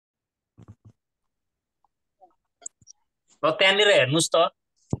र त्यहाँनिर हेर्नुस् त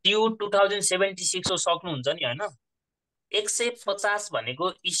TU 2076 सक्नुहुन्छ नि हैन 150 भनेको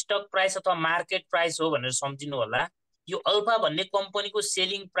स्टक प्राइस अथवा मार्केट प्राइस हो भनेर सम्झिनु होला यो अल्फा भन्ने कम्पनीको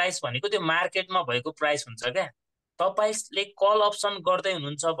सेलिङ प्राइस भनेको त्यो मार्केटमा भएको प्राइस हुन्छ क्या तपाईले कल अप्सन गर्दै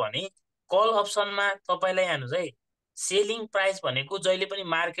हुनुहुन्छ भने कल अप्सनमा तपाईलाई हेर्नुस् है सेलिङ प्राइस भनेको जहिले पनि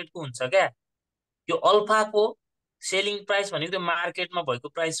मार्केटको हुन्छ क्या यो अल्फाको सेलिङ प्राइस भनेको त्यो मार्केटमा भएको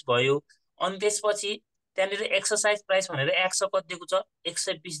प्राइस भयो अनि त्यसपछि त्यहाँनिर एक्सरसाइज प्राइस भनेर 100 कति दिएको छ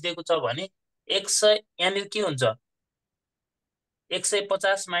 120 दिएको छ भने 100 यहाँनिर के हुन्छ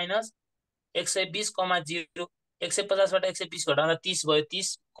 150 माइनस 120 कमा 0 150 बाट 120 घटाउँदा 30 भयो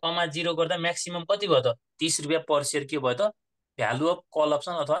 30 कमा 0 गर्दा म्याक्सिमम कति भयो त 30 रुपैयाँ पर शेयर के भयो त भ्यालु अफ कल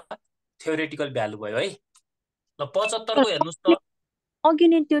अप्सन अथवा थ्योरेटिकल भ्यालु भयो है ल 75 को हेर्नुस् त अघि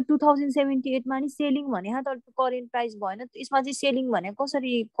नै त्यो 2078 मा नि सेलिङ भने त करेन्ट प्राइस भएन यसमा चाहिँ सेलिङ भने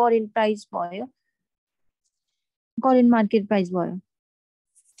कसरी करेन्ट प्राइस भयो करेन्ट मार्केट प्राइस भयो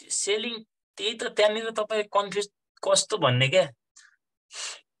सेलिङ त्यही त त्यहाँनिर तपाईँ कन्फ्युज कस्तो भन्ने क्या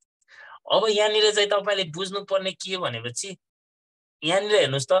अब यहाँनिर चाहिँ तपाईले बुझ्नुपर्ने के भनेपछि यहाँनिर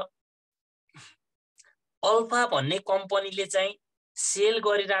हेर्नुस् त अल्फा भन्ने कम्पनीले चाहिँ सेल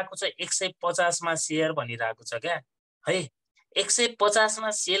गरिरहेको छ 150 मा शेयर भनिरहेको छ क्या है 150 मा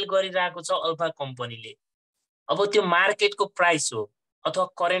सेल गरिरहेको छ अल्फा कम्पनीले अब त्यो मार्केटको प्राइस हो अथवा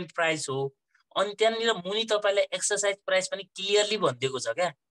करेन्ट प्राइस हो अनि त्यहाँनिर मुनि तपाईलाई एक्सरसाइज प्राइस पनि क्लियरली भनिदिएको छ क्या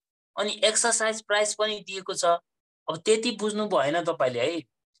अनि एक्सरसाइज प्राइस पनि दिएको छ अब त्यति बुझ्नु भएन तपाईले है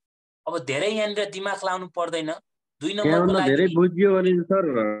अब धेरै यहाँनिर दिमाग लाउनु पर्दैन 2 नम्बरको लागि धेरै बुझ्यो भने सर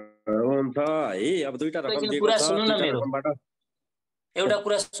हुन्छ है अब दुईटा रकम दिएको कुरा छ सुन्नु न दुईटा मेरो रकमबाट एउटा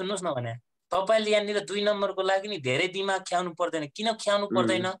कुरा सुन्नुस् न भने तपाईले यहाँनिर 2 नम्बरको लागि नि धेरै दिमाग ख्याउनु पर्दैन किन ख्याउनु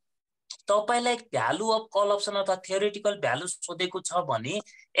पर्दैन तपाईलाई भ्यालु अफ कल अप्सन अथवा थ्योरेटिकल भ्यालु सोधेको छ भने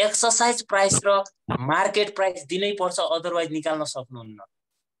एक्सरसाइज प्राइस र मार्केट प्राइस दिनै पर्छ अदरवाइज निकाल्न सक्नुहुन्न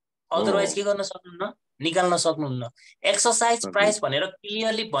अदरवाइज के गर्न सक्नुहुन्न निकाल्न सक्नुहुन्न एक्सरसाइज प्राइस भनेर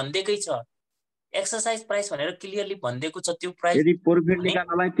क्लियरली भन्दैकै छ एक्सरसाइज प्राइस भनेर क्लियरली भन्दैको छ त्यो प्राइस यदि प्रॉफिट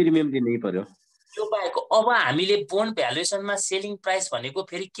निकाल्नलाई प्रिमियम दिनै पर्यो त्यो बाहेक अब हामीले बोन्ड भ्यालुएसनमा सेलिङ प्राइस भनेको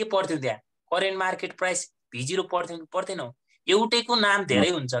फेरि के पर्थ्यो त्यहाँ करेन्ट मार्केट प्राइस V0 पर्थेन एउटैको नाम धेरै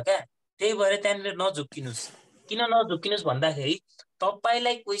हुन्छ क्या त्यही भएर त्यहाँनिर नझुक्किनुस् किन नझुक्किनुस् भन्दाखेरि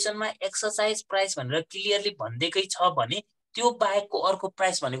तपाईलाई क्वेशनमा एक्सरसाइज प्राइस भनेर क्लियरली भन्दैकै छ भने त्यो बाहेकको अर्को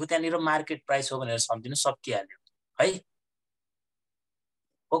प्राइस भनेको त्यहाँनिर मार्केट प्राइस हो भनेर सम्झिनु सकिहाल्यो है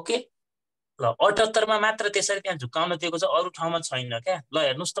ओके ल 78 मा मात्र त्यसरी त्यहाँ झुकाउन दिएको छ अरु ठाउँमा छैन क्या ल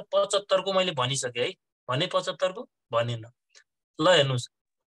हेर्नुस् त 75 को मैले भनिसके है भने 75 को भनेन ल हेर्नुस्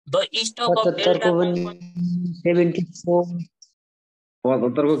the stock of delta company 74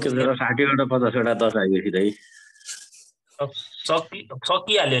 75 को के जरा 60 वटा 50 वटा 10 आयो सिधै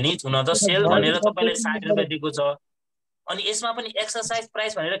सकिहाल्यो नि छुन त सेल भनेर तपाईले 60 रुपैयाँ दिएको छ अनि यसमा पनि एक्सरसाइज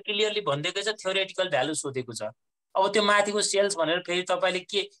प्राइस भनेर क्लियरली भन्दैकै छ थ्योरेटिकल भ्यालु सोधेको छ अब त्यो माथिको सेल्स भनेर फेरि तपाईले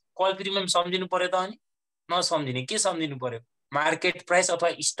के कल प्रिमियम सम्झिनु पर्यो त अनि नसम्झिने के सम्झिनु पर्यो मार्केट प्राइस अथवा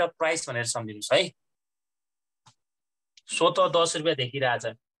स्टक प्राइस भनेर सम्झिनुस् है स्वत 10 रुपैयाँ देखिरहेछ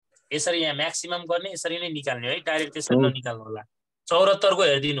यसरी यहाँ म्याक्सिमम गर्ने यसरी नै निकाल्ने है डाइरेक्ट त्यसरी ननिकाल्नु होला 74 को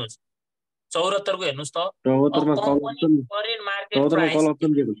हेर्दिनुस् 74 को हेर्नुस् त current market price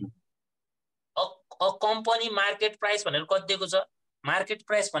a company market price भनेर कति दिएको छ मार्केट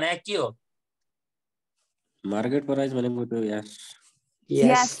प्राइस भने के हो मार्केट प्राइस भनेको त्यो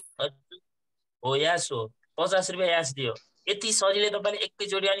यस हो यास हो 50 रुपैयाँ यास दियो यति सजिलै तपाईले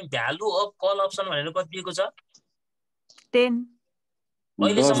एकैचोटी अनि भ्यालु अफ कल अप्सन भनेर कति दिएको छ 10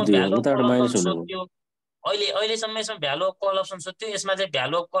 अहिलेसम्म भ्यालु अफ कल अप्सन सोध्यो अहिलेसम्म यसमा भ्यालु अफ कल अप्सन सोध्यो यसमा चाहिँ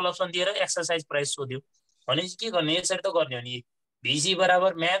भ्यालु अफ कल अप्सन दिएर एक्सरसाइज प्राइस सोध्यो भनेपछि के गर्ने यसरी त गर्ने हो नि VC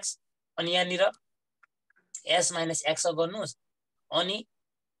बराबर म्याक्स अनि यहाँनिर S माइनस X गर्नुस् अनि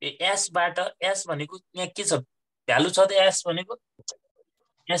S बाट S भनेको यहाँ के छ भ्यालु छ त S भनेको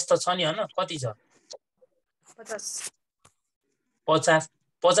S त छ नि हैन कति छ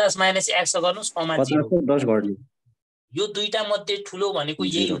 50 माइनस X गर्नुस् कमा 0 10 गर्ने यो दुईटा मध्ये ठुलो भनेको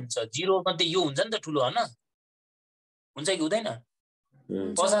यही हुन्छ 0 मध्ये यो हुन्छ नि त ठुलो हैन हुन्छ कि हुँदैन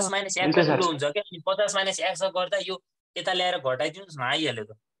 50 माइनस X ठुलो हुन्छ के अनि 50 माइनस X गर्दा यो यता ल्याएर घटाइदिनुस् न आइहाल्यो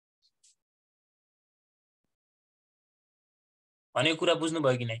त भनेको कुरा बुझ्नु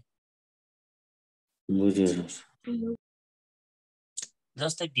भयो कि नै बुझ्यो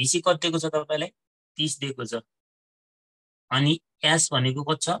जस्तै VC कति दिएको छ तपाईलाई 30 दिएको छ अनि S भनेको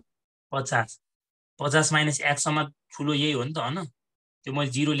कति छ 50 50 माइनस X सम्म ठुलो यही हो नि त हैन त्यो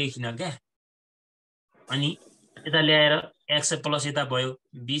मैले 0 लेखिन क्या अनि यता ल्याएर X प्लस यता भयो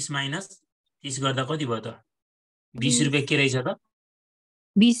 20 माइनस 30 गर्दा कति भयो त 20 रुपैयाँ के रहेछ त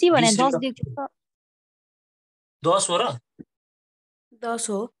VC भने 10 दिएको छ 10 हो र 10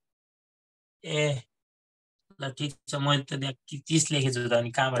 हो। ए ल ठिक छ, मैले त 30 लेखेछु त,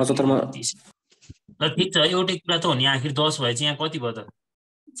 अनि कहाँबाट 75 मा 30? ल ठिक छ, एउटै कुरा त हो नि, आखिर 10 भएपछि यहाँ कति भयो त?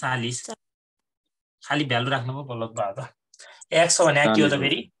 40। खाली भ्यालु राख्नु पो गलत भयो त। एक्स भने के हो त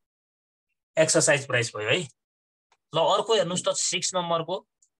फेरि? एक्सर्साइज प्राइस भयो है। ल अर्को हेर्नुहोस् त 6 नम्बरको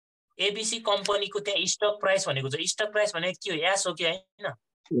एबीसी कम्पनीको त्यहाँ स्टक प्राइस भनेको छ। स्टक प्राइस भनेको के हो? एस हो कि हैन?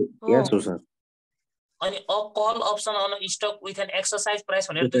 यस हो सर। अनि a call option on stock with an exercise price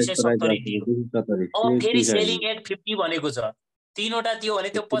भनेर 270 दियो। अब फेरि सेलिङ एट 50 भनेको छ। तीनवटा दियो भने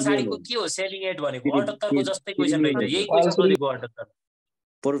त्यो पछाडिको के हो? सेलिङ एट भनेको 78 को जस्तै क्वेशन रहेछ। यही क्वेशन सोधेको 78।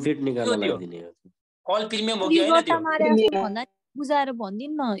 प्रॉफिट निकाल्न लाग्दिने हो। कल प्रिमियम हो कि हैन त्यो? मारे जस्तो भन्दा बुझाएर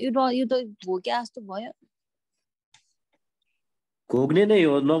भनिदिनु न, यो त भोक्या जस्तो भयो। घोग्ने नै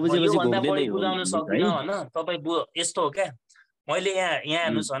हो, नबुझेपछि भन्दा घोग्ने बढी नै हो बुझाउन सक्दिन हैन तपाई। यस्तो हो क्या, मैले यहाँ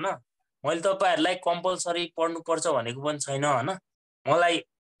हेर्नुस् हैन, मैले तपाईहरुलाई कम्पलसरी पढ्नु पर्छ भनेको पनि छैन हैन। मलाई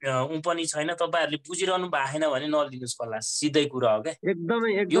पनि छैन, तपाईहरुले बुझिरहनु भएन भने नलिनुस् क्लास, सिधै कुरा हो क्या।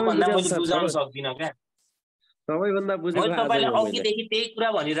 एकदमै यो भन्दा बुझाउँछ मैले सर। बुझाउन सक्दिन क्या। सबैभन्दा बुझेको मैले आज तपाईलाई हो मैले। अघिदेखि त्यही कुरा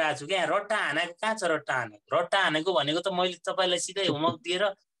भनिरहेको छु क्या। रट्टा हानेको कहाँ छ? रट्टा हानेको, रट्टा हानेको भनेको त मैले तपाईलाई सिधै होमवर्क दिएर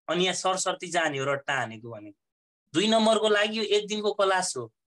अनि यहाँ सरसर्ती जाने हो रट्टा हानेको भनेको। 2 नम्बरको लागि यो एक दिनको क्लास हो।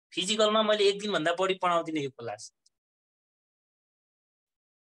 फिजिकलमा मैले एक दिन भन्दा बढी पढाउँदिनँ यो क्लास।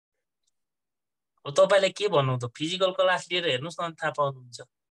 अब तपाईलाई के भन्नु त, फिजिकल क्लास लिएर हेर्नुस् न, थाहा पाउनुहुन्छ।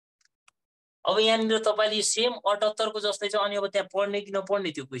 अब यहाँनिर तपाईले यो सेम 78 को जस्तै छ, अनि अब त्यहाँ पढ्ने कि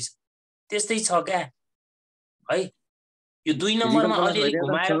नपढ्ने त्यो क्वेशन त्यस्तै छ क्या है। यो 2 नम्बरमा अलिअलि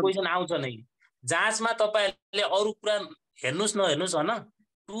घुमाएर क्वेशन आउँछ नै। जाँचमा तपाईहरुले अरु कुरा हेर्नुस् नहेर्नुस् हैन,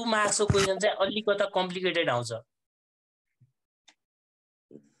 2 मार्क्सको क्वेशन चाहिँ अलिकता कम्प्लिकेटेड आउँछ।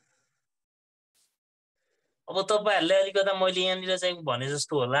 अब तपाईहरुले अलिकता मैले यहाँनिर चाहिँ भने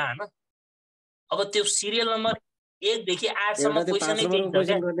जस्तो होला हैन। अब त्यो सिरियल नम्बर 1 देखि 8 सम्म क्वेशनै त्यही छ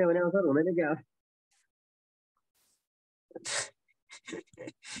क्या। गर्ने भने सर हुँदैन क्या।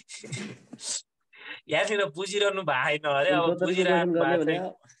 यहाँनिर बुझिरहनु भएन अरे। अब बुझिरहनु भएको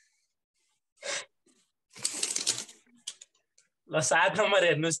छ। ल 7 नम्बर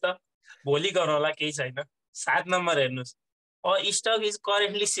हेर्नुस् त, भोलि गर्नु होला, केही छैन। 7 नम्बर हेर्नुस्। स्टक इज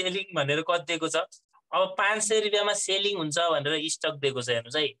करेन्टली सेलिङ भनेर कति दिएको छ? अब 500 रुपैयाँमा सेलिङ हुन्छ भनेर स्टक दिएको छ।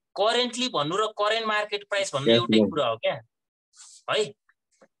 हेर्नुस् है, करेन्टली भन्नु र करेन्ट मार्केट प्राइस भन्नु एउटै कुरा हो क्या है।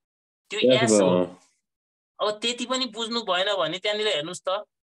 त्यो एस हो। अब त्यति पनि बुझ्नु भएन भने त्यहाँनिर हेर्नुस् त,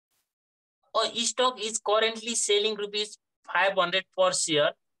 stock is currently selling ₹500 per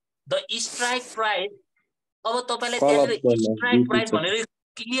share, the strike price. अब तपाईलाई त्यहाँनिर स्ट्राइक प्राइस भनेर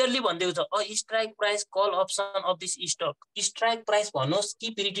क्लियरली भनिदिएको छ। Strike price call option of this stock. Strike price भन्नुहोस् कि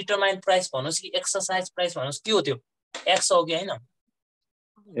प्रिडिटरमाइन्ड प्राइस भन्नुहोस् कि एक्सर्साइज प्राइस भन्नुहोस्, के हो त्यो? एक्स हो कि हैन?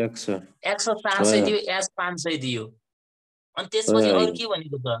 एक्स 500 दियो, एस 500 दियो। अनि त्यसपछि अरु के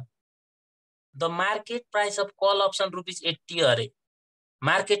भनेको छ? The market price of call option ₹80 अरे।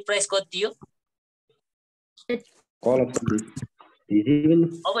 मार्केट प्राइस कति दियो? Call option.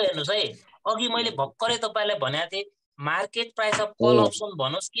 अब हेर्नुस् है, अघि मैले भक्करै तपाईलाई भनेको थिएँ, market price of call option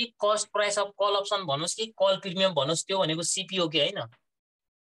भन्नुहोस् कि cost price of call option भन्नुहोस् कि कल प्रिमियम भन्नुहोस्, त्यो भनेको सीपी हो कि हैन?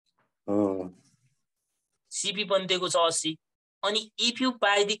 सीपी पनि दिएको छ 80। अनि if you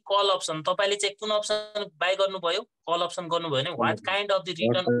by the call option, तपाईले चाहिँ कुन अप्सन बाई गर्नुभयो? कल अप्सन गर्नुभयो भने what kind of the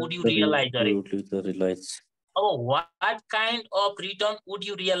return would you realise अरे। अब what kind of return would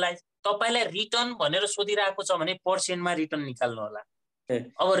you realise, तपाईलाई रिटर्न भनेर सोधिरहेको छ भने पर्सेन्टमा रिटर्न निकाल्नु होला।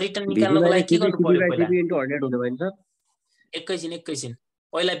 अब रिटर्न निकाल्नको लागि के गर्नु पर्यो? पहिला एकैछिन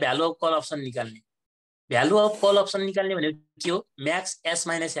पहिला भ्यालु अफ कल अप्सन निकाल्ने। भ्यालु अफ कल अप्सन निकाल्ने भनेको के हो? Max S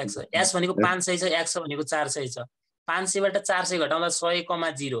minus x. S भनेको 500 छ, एक्स भनेको 400 छ। 500 बाट 400 घटाउँदा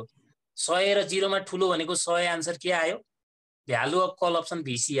 100, 0। 100 र 0 मा ठुलो भनेको 100 आन्सर के आयो? भ्यालु अफ कल अप्सन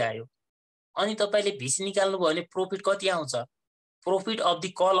भिसी आयो। अनि तपाईले भिसी निकाल्नु भयो भने प्रॉफिट कति आउँछ? Profit of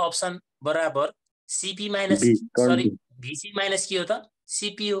the call option बराबर सीपी माइनस भिसी माइनस के हो त?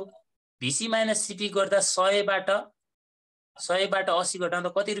 सीपी हो। भिसी माइनस सीपी गर्दा 100 बाट 80 घटाउँदा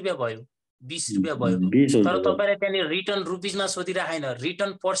कति रुपैयाँ भयो? 20 रुपैयाँ भयो। तर तपाईले त्यहाँ रिटर्न रुपीजमा सोधिराखेन,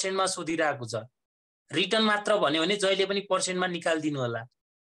 रिटर्न पर्सेन्टमा सोधिरहेको छ। रिटर्न मात्र भन्यो भने जहिले पनि पर्सेन्टमा निकाल्दिनु होला।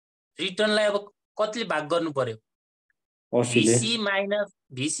 रिटर्नलाई अब कतिले भाग गर्नु पर्यो? भिसी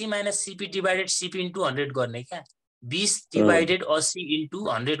minus CP divided CP into 100 गर्ने क्या। 20 डिवाइडेड 80 इन्टु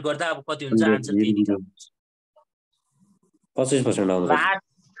 100 गर्दा अब कति हुन्छ? आन्सर त्यही निकाल्नुस्। 25% आउँछ।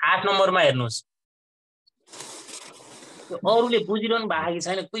 8 नम्बरमा हेर्नुस्। अरूले बुझिरहनु भएको कि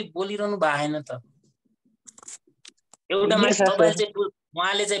छैन? कोही बोलिरहनु भएन त? एउटा मान्छे तपाईले चाहिँ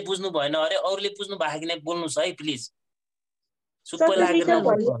उहाँले चाहिँ बुझ्नु भएन अरे, अरूले बुझ्नु भएको कि नै बोल्नुस् है प्लिज। सुप्प लागेर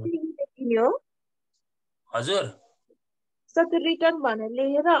नबोल्नु। हजुर सर त्यो रिटर्न भनेर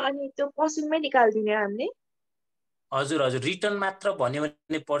लेखेर अनि त्यो पर्सेन्टमै निकाल्दिने हामीले? हजुर हजुर, रिटर्न मात्र भन्यो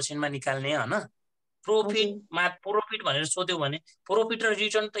भने पर्सेन्टमा निकाल्ने हैन। प्रोफिट भनेर सोध्यो भने प्रोफिट र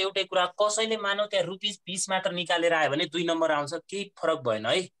रिटर्न त एउटै कुरा। कसैले मानौ त्यहाँ ₹20 मात्र निकालेर आयो भने 2 नम्बर आउँछ, केही फरक भएन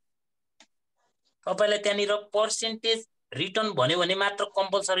है। तपाईलाई त्यहाँनिर पर्सेन्टेज रिटर्न भन्यो भने मात्र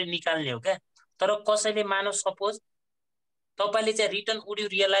कम्पलसरी निकाल्ने हो क्या। तर कसैले मानौ सपोज तपाईले चाहिँ रिटर्न वुड यु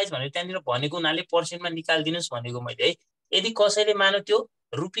रियलाइज भनेर त्यहाँनिर भनेको हुनाले पर्सेन्टमा निकाल्दिनुस् भनेको मैले है। यदि कसैले मानौ त्यो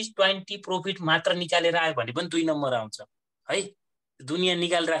 ₹20 प्रोफिट मात्र निकालेर आयो भने पनि 2 नम्बर आउँछ है। दुनियाँ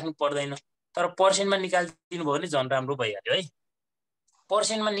निकाल राख्नु पर्दैन। तर पर्सेन्टमा निकालिदिनु भयो भने झन् राम्रो भइहाल्यो है।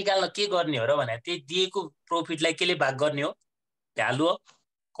 पर्सेन्टमा निकाल्न के गर्ने हो र भने त्यही दिएको प्रोफिटलाई केले भाग गर्ने हो? भ्यालु अफ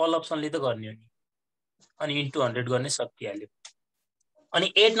कल अप्सनले त गर्ने हो नि। अनि इन्टु 100 गर्ने सकिहाल्यो। अनि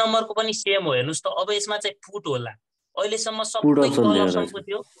 8 नम्बरको पनि सेम हो। हेर्नुस् त अब यसमा चाहिँ पुट होला। अहिलेसम्म सबै कल अप्सनको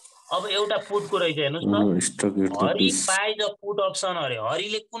थियो, अब एउटा पुटको रहेछ। हेर्नुस् त, Hari by the put option अरे।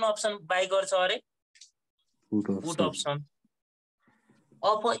 हरिले कुन अप्सन बाई गर्छ अरे? पुट अप्सन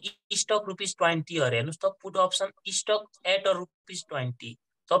अफ स्टक ₹20 अरे। हेर्नुस् त, पुट अप्सन स्टक एट ₹20।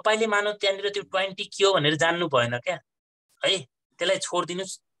 तपाईले मानौ त्यहाँनिर त्यो 20 के हो भनेर जान्नु भएन क्या है। त्यसलाई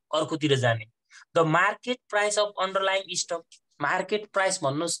छोड्दिनुस्, अर्कोतिर जाने। The market price of underlying stock. Market price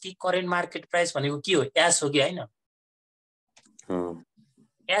भन्नुस् कि करेन्ट मार्केट प्राइस भनेको के हो? एस हो कि हैन?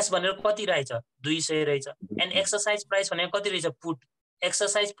 एस भनेर कति रहेछ? 200 रहेछ। एन्ड एक्सरसाइज प्राइस भनेको कति रहेछ? पुट।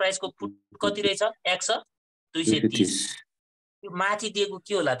 एक्सरसाइज प्राइसको पुट कति रहेछ? एक्स 230। यो माथि दिएको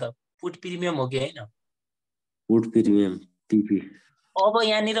के होला त? पुट प्रिमियम हो कि हैन? Put premium TP. अब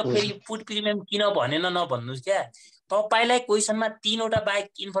यहाँनिर फेरि पुट प्रिमियम किन भनेन नभन्नुस् क्या। तपाईलाई क्वेसनमा 3 वटा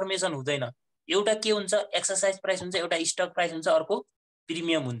बाहेक इन्फर्मेसन हुँदैन। एउटा के हुन्छ? एक्सरसाइज प्राइस हुन्छ, एउटा स्टक प्राइस हुन्छ, अर्को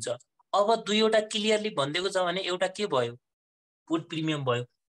प्रिमियम हुन्छ। अब 2 वटा क्लियरली भनिदिएको छ भने एउटा के भयो? पुट प्रिमियम भयो।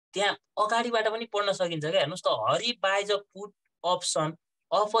 त्यहाँ अगाडिबाट पनि पढ्न सकिन्छ क्या। हेर्नुस् त, हरि बाइज a put option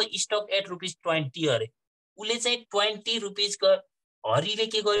of a stuck at ₹20 अरे। उसले चाहिँ ₹20 हरिले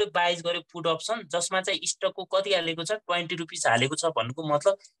के गर्यो? बाइज गर्यो पुट अप्सन, जसमा चाहिँ स्टकको कति हालेको छ? ₹20 हालेको छ भन्नुको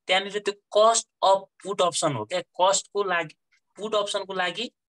मतलब त्यहाँनिर त्यो कस्ट अफ पुट अप्सन हो क्या। कस्टको लागि, पुट अप्सनको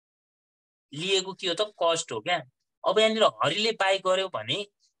लागि लिएको के हो त? कस्ट हो क्या। अब यहाँनिर हरिले बाई गर्यो भने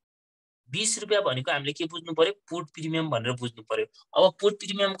 ₹20 भनेको हामीले के बुझ्नु पर्यो? पुट प्रिमियम भनेर बुझ्नु पर्यो। अब पुट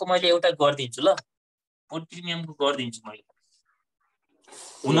प्रिमियमको मैले एउटा गरिदिन्छु ल। पुट प्रिमियमको गरिदिन्छु मैले।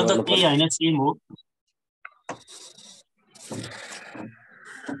 हुन त केही हैन, सेम हो।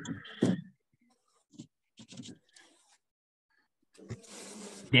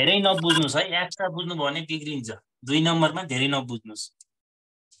 धेरै नबुझ्नुस् है, एक्स्ट्रा बुझ्नु भयो भने बिग्रिन्छ। 2 नम्बरमा धेरै नबुझ्नुस्।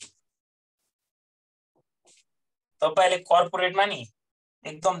 तपाईले कर्पोरेटमा नि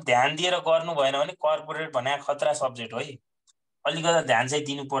एकदम ध्यान दिएर गर्नु भएन भने कर्पोरेट भने खतरा सब्जेक्ट हो है। अलिकति ध्यान चाहिँ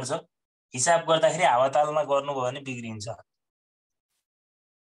दिनुपर्छ। हिसाब गर्दाखेरि हावातालमा गर्नुभयो भने बिग्रिन्छ।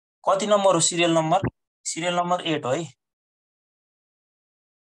 कति नम्बर हो सिरियल नम्बर? सिरियल नम्बर 8 हो है।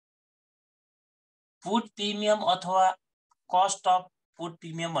 पुट प्रिमियम अथवा कस्ट अफ पुट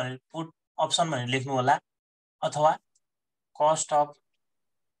प्रिमियम भनेर पुट अप्सन भनेर लेख्नु होला, अथवा कस्ट अफ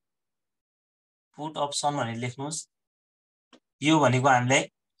पुट अप्सन भनेर लेख्नुस्। यो भनेको हामीलाई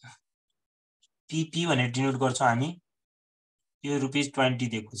पीपी भनेर डिनोट गर्छौं हामी। यो ₹20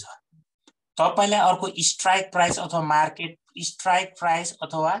 दिएको छ। तपाईलाई अर्को स्ट्राइक प्राइस अथवा मार्केट स्ट्राइक प्राइस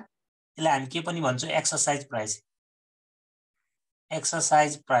अथवा यसलाई हामी के पनि भन्छौं? Exercise price.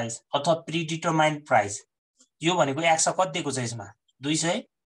 एक्सरसाइज प्राइस अथवा प्रिडिटरमाइन्ड प्राइस। यो भनेको एक्स कति दिएको छ यसमा?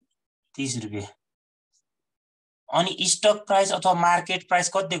 ₹230। अनि स्टक प्राइस अथवा मार्केट प्राइस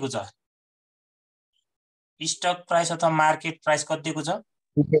कति दिएको छ? स्टक प्राइस अथवा मार्केट प्राइस कति दिएको छ?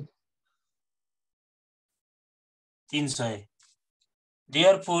 300।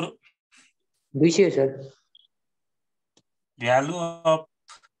 Therefore 200 sir. भ्यालु अफ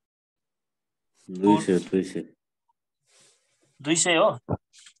 200 हो।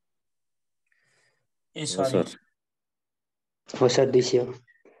 ए सरी, हो sir 200।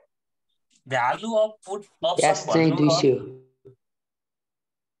 Value of put x option चाहिँ भन्नु 200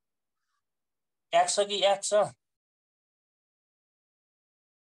 एक्स कि एक्स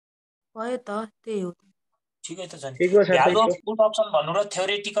भयो त, त्यही हो। ठिकै त छ नि। ठीक हो sir. Value of put option भन्नु र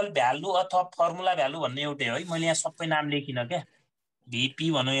थ्योरेटिकल भ्यालु अथवा फर्मुला भ्यालु भन्ने एउटै हो है। मैले यहाँ सबै नाम लेखिन क्या।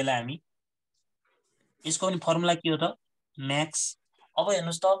 भीपी भनौँ यसलाई हामी। यसको पनि फर्मुला के हो त? म्याक्स। अब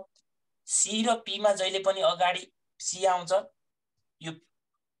हेर्नुस् त, सी र पी मा जहिले पनि अगाडि सी आउँछ। यो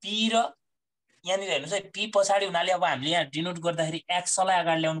पी र यहाँनिर हेर्नुस् है, पी पछाडि हुनाले अब हामीले यहाँ डिनोट गर्दाखेरि एक्सलाई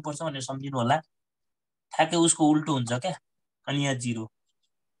अगाडि ल्याउनु पर्छ भनेर सम्झिनु होला। ठ्याक्कै उसको उल्टो हुन्छ क्या। अनि यहाँ 0।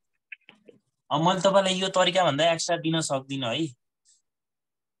 अब मैले तपाईलाई यो तरिका भन्दा एक्स्ट्रा दिन सक्दिनँ है।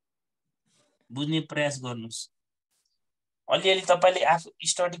 बुझ्ने प्रयास गर्नुस्। अलिअलि तपाईँले आफू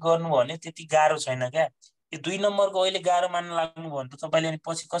स्टडी गर्नुभयो भने त्यति गाह्रो छैन क्या। यो 2 नम्बरको अहिले गाह्रो मान्न लाग्नु भयो भने त तपाईँले अनि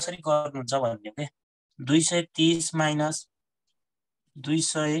पछि कसरी गर्नुहुन्छ भन्ने क्या। 230 माइनस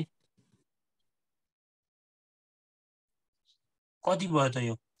 200 कति भयो त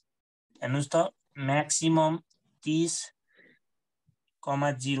यो? हेर्नुहोस् त, म्याक्सिमम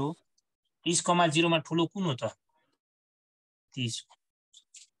 30,0 30,0 मा ठुलो कुन हो त? 30।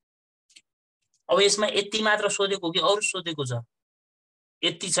 अब यसमा यति मात्र सोधेको कि अरू सोधेको छ?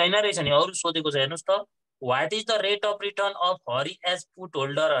 यति छैन रहेछ नि, अरू सोधेको छ। हेर्नुहोस् त, what is the rate of return of Hari as put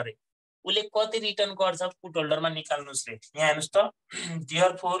holder अरे। उसले कति रिटर्न गर्छ पुट होल्डरमा निकाल्नुस् रे। यहाँ हेर्नुहोस् त,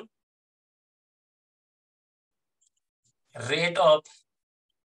 therefore rate of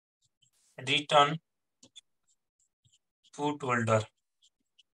return put holder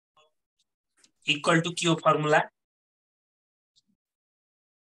equal two के हो formula?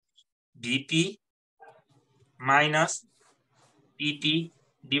 VP minus PP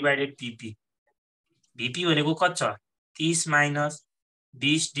divided PP। VP भनेको कति छ? 30 माइनस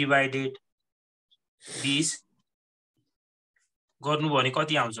 20 डिवाइडेड 20 गर्नु भने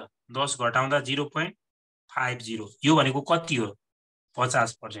कति आउँछ? 10 घटाउँदा 0.50। यो भनेको कति हो?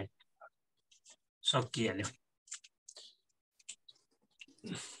 50%। सकिहाल्यो।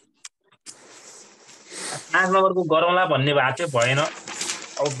 5 नम्बरको गरौँला भन्ने भएको थियो, भएन।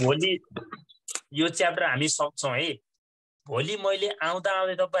 अब भोलि यो च्याप्टर हामी सक्छौँ है। भोलि मैले आउँदा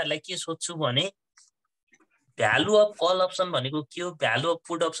आउँदै तपाईँहरूलाई के सोध्छु भने भ्यालु अफ कल अप्सन भनेको के हो, भ्यालु अफ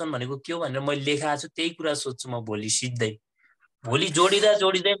पुट अप्सन भनेको के हो भनेर मैले लेखाएको छु, त्यही कुरा सोध्छु म भोलि सिधै। भोलि जोडिँदा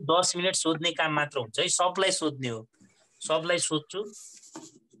जोडिँदै 10 मिनट सोध्ने काम मात्र हुन्छ है, सबलाई सोध्ने हो। सबलाई सोध्छु,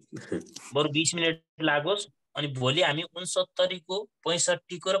 बरु 20 मिनट लागोस्। अनि भोलि हामी 69 को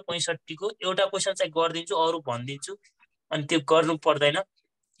 65 को र 65 को एउटा क्वेसन चाहिँ गरिदिन्छु, अरू भनिदिन्छु। अनि त्यो गर्नु पर्दैन।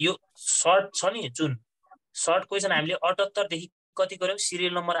 यो सर्ट छ नि, जुन सर्ट क्वेसन हामीले 78 देखि कति गर्यौं?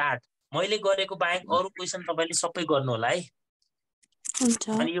 Serial number 8। मैले गरेको बाहेक अरू क्वेसन तपाईले सबै गर्नु होला है।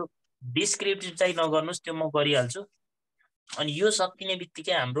 अनि यो डिस्क्रिप्टिभ चाहिँ नगर्नुस्, त्यो म गरिहाल्छु। अनि यो सकिने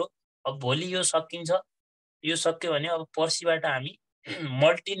बित्तिकै हाम्रो अब भोलि यो सकिन्छ। यो सक्यो भने अब पर्सिबाट हामी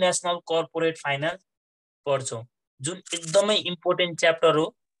मल्टिनेसनल कर्पोरेट फाइनान्स पढ्छौं, जुन एकदमै इम्पोर्टेन्ट च्याप्टर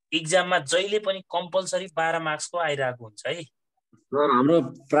हो। एक्जाममा जहिले पनि कम्पलसरी 12 मार्क्सको आइरहेको हुन्छ है। सर हाम्रो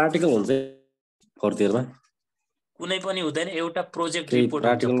प्र्याक्टिकल हुन्छ 4th इयरमा? कुनै पनि हुँदैन, एउटा प्रोजेक्ट केही रिपोर्ट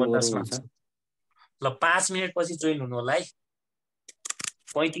हुन्छ practical 50 गर्नु मार्क्स। हुन्छ? ल 5 मिनट पछि जोइन हुनु होला है।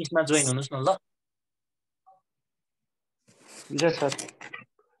 35 मा जोइन हुनुस् न ल। हुन्छ सर।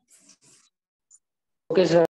 Okay sir.